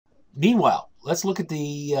Meanwhile, let's look at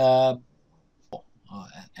the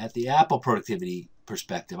Apple productivity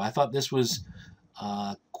perspective. I thought this was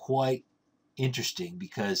quite interesting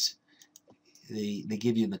because they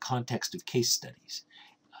give you in the context of case studies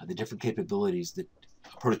the different capabilities that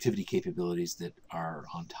productivity capabilities that are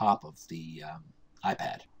on top of the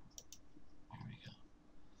iPad. There we go.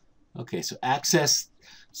 Okay, so access.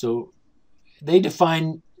 So they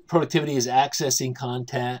define productivity as accessing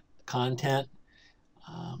content,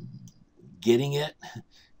 um, getting it,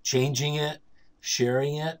 changing it,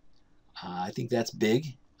 sharing it. I think that's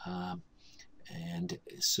big. And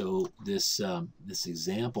so this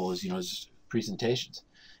example is is presentations.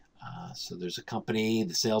 So there's a company.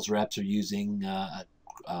 The sales reps are using a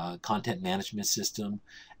content management system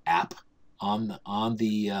app on the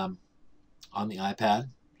iPad.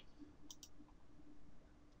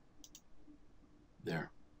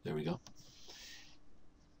 There we go.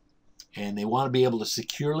 And they want to be able to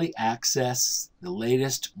securely access the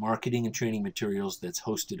latest marketing and training materials that's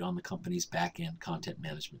hosted on the company's back-end content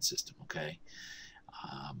management system. Okay.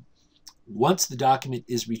 Once the document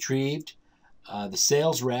is retrieved, the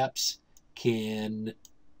sales reps can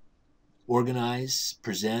organize,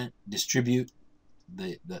 present, distribute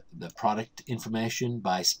the product information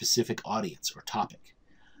by specific audience or topic,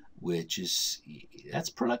 that's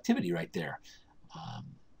productivity right there.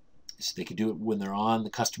 So they could do it when they're on the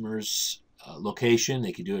customer's location.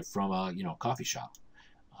 They could do it from a coffee shop.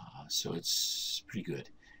 So it's pretty good.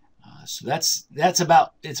 So it's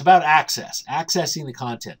about accessing the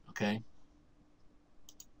content. Okay.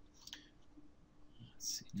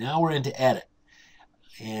 Let's see. Now we're into edit.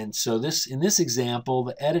 And so in this example,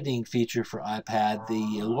 the editing feature for iPad,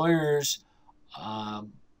 the lawyers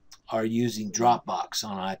are using Dropbox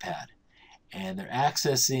on iPad. And they're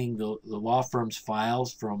accessing the law firm's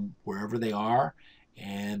files from wherever they are.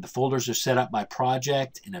 And the folders are set up by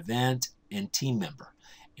project, an event, and team member.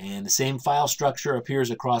 And the same file structure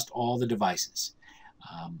appears across all the devices.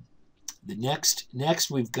 The next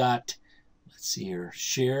we've got, let's see here,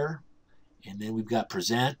 share, and then we've got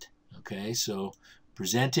present. Okay, so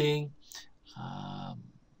presenting.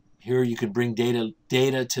 Here you can bring data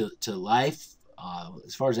to life.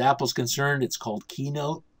 As far as Apple's concerned, it's called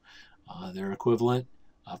Keynote. Their equivalent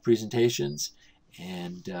of presentations,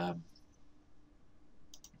 and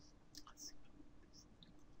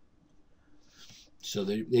so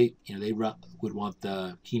they would want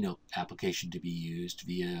the Keynote application to be used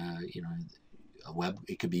via a web.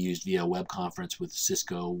 It could be used via a web conference with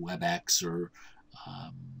Cisco, Webex, or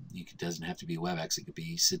it doesn't have to be Webex. It could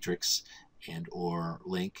be Citrix and or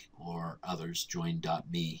Lync or others.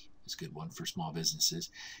 Join.me is a good one for small businesses.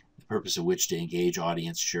 The purpose of which to engage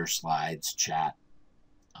audience, share slides, chat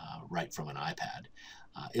right from an iPad.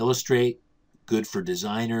 Illustrate, good for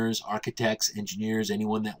designers, architects, engineers,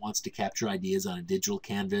 anyone that wants to capture ideas on a digital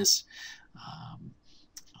canvas.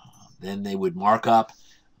 Then they would mark up.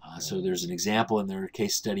 So there's an example in their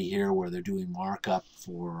case study here where they're doing markup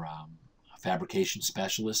for fabrication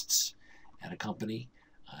specialists at a company,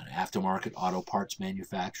 an aftermarket auto parts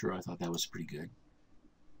manufacturer. I thought that was pretty good.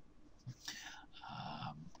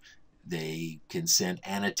 They can send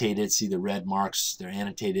annotated, see the red marks, they're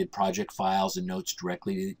annotated project files and notes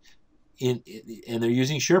directly and they're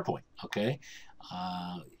using SharePoint. Okay.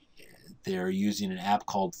 They're using an app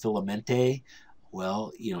called Filamente.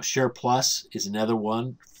 Well, SharePlus is another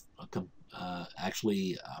one,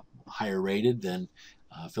 actually higher rated than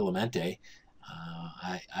Filamente.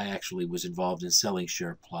 I actually was involved in selling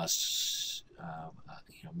SharePlus,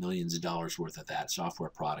 millions of dollars worth of that software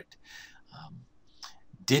product.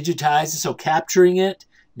 Digitize, so capturing it.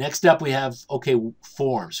 Next up we have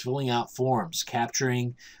forms, filling out forms,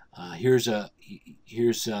 capturing. Here's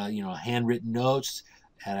handwritten notes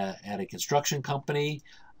at a construction company.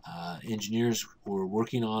 Engineers were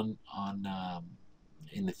working on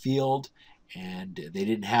in the field, and they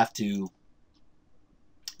didn't have to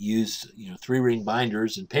use 3-ring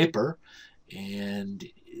binders and paper, and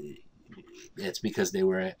that's because they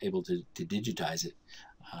were able to digitize it.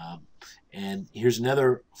 And here's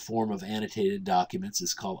another form of annotated documents.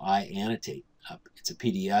 It's called iAnnotate. It's a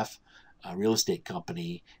PDF. A real estate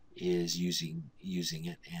company is using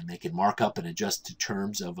it, and they can mark up and adjust to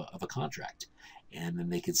terms of a contract, and then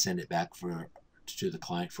they can send it back to the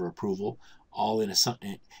client for approval. All in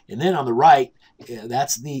and then on the right,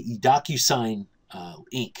 that's the DocuSign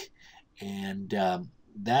Ink, and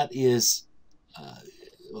that is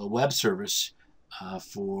a web service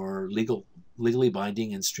for legally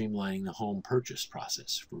binding and streamlining the home purchase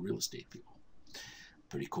process for real estate people.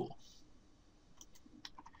 Pretty cool.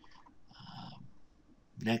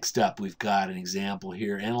 Next up, we've got an example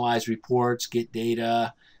here. Analyze reports, get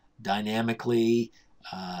data, dynamically.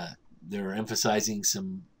 They're emphasizing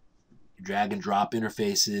some drag and drop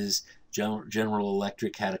interfaces. General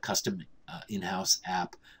Electric had a custom in-house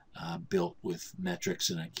app built with metrics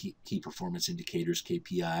and key performance indicators,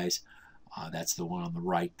 KPIs. That's the one on the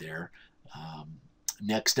right there.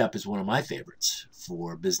 Next up is one of my favorites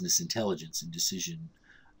for business intelligence and decision.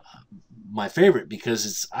 My favorite because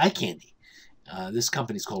it's eye candy. This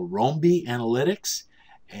company is called Roambi Analytics,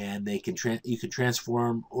 and you can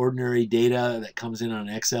transform ordinary data that comes in on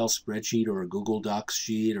an Excel spreadsheet or a Google Docs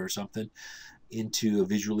sheet or something into a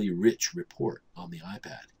visually rich report on the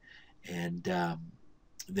iPad. And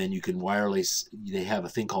then you can they have a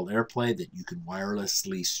thing called AirPlay that you can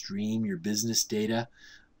wirelessly stream your business data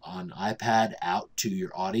on iPad out to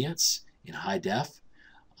your audience in high def.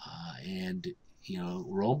 And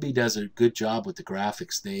Roambi does a good job with the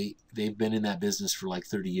graphics. They've been in that business for like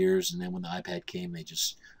 30 years, and then when the iPad came, they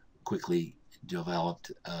just quickly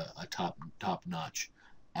developed a top-notch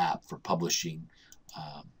app for publishing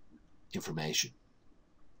information.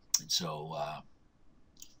 And so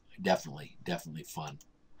definitely fun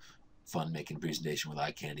making a presentation with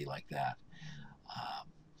eye candy like that.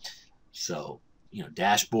 So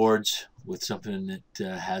dashboards with something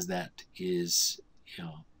that has that is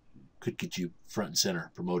could get you front and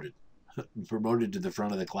center, promoted to the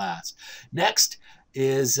front of the class. Next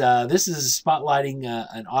is this is spotlighting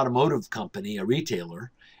an automotive company, a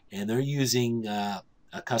retailer, and they're using a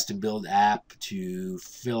custom build app to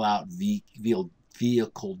fill out vehicle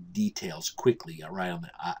details quickly right on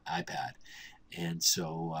the iPad. And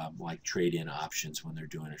so like trade-in options when they're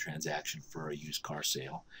doing a transaction for a used car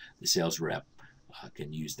sale, the sales rep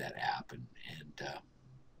can use that app and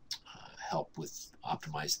help with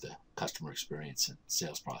optimize the customer experience and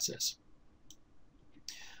sales process.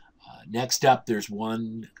 Next up, there's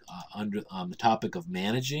one on the topic of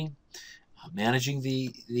managing the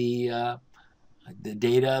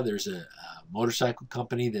data. There's a motorcycle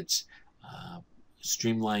company that's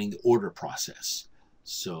streamlining the order process,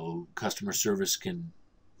 so customer service can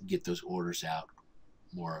get those orders out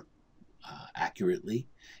more accurately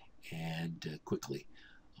and quickly.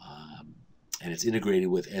 And it's integrated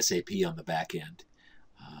with SAP on the back end.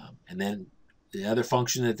 And then the other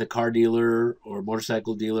function that the car dealer or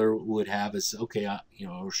motorcycle dealer would have is, okay, a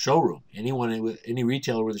showroom. Any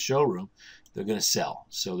retailer with a showroom, they're going to sell.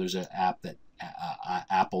 So there's an app that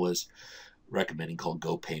Apple is recommending called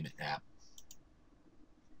GoPayment app.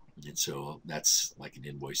 And so that's like an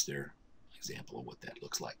invoice there, example of what that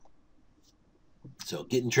looks like. So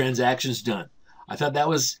getting transactions done. I thought that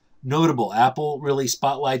was notable. Apple really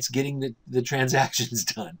spotlights getting the transactions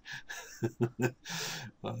done.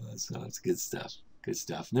 So it's good stuff. Good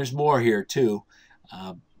stuff. And there's more here too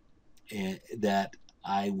that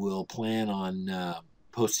I will plan on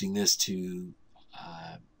posting this to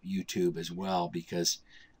YouTube as well, because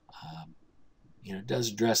it does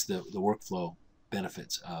address the workflow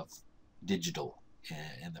benefits of digital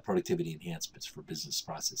and the productivity enhancements for business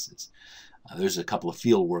processes. There's a couple of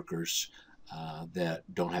field workers that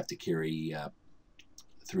don't have to carry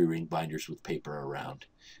 3-ring binders with paper around.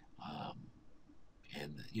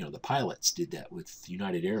 And the pilots did that with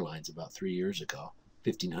United Airlines about 3 years ago.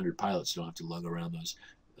 1,500 pilots don't have to lug around those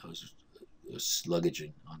luggage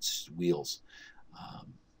on wheels.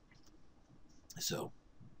 So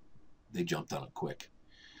they jumped on it quick.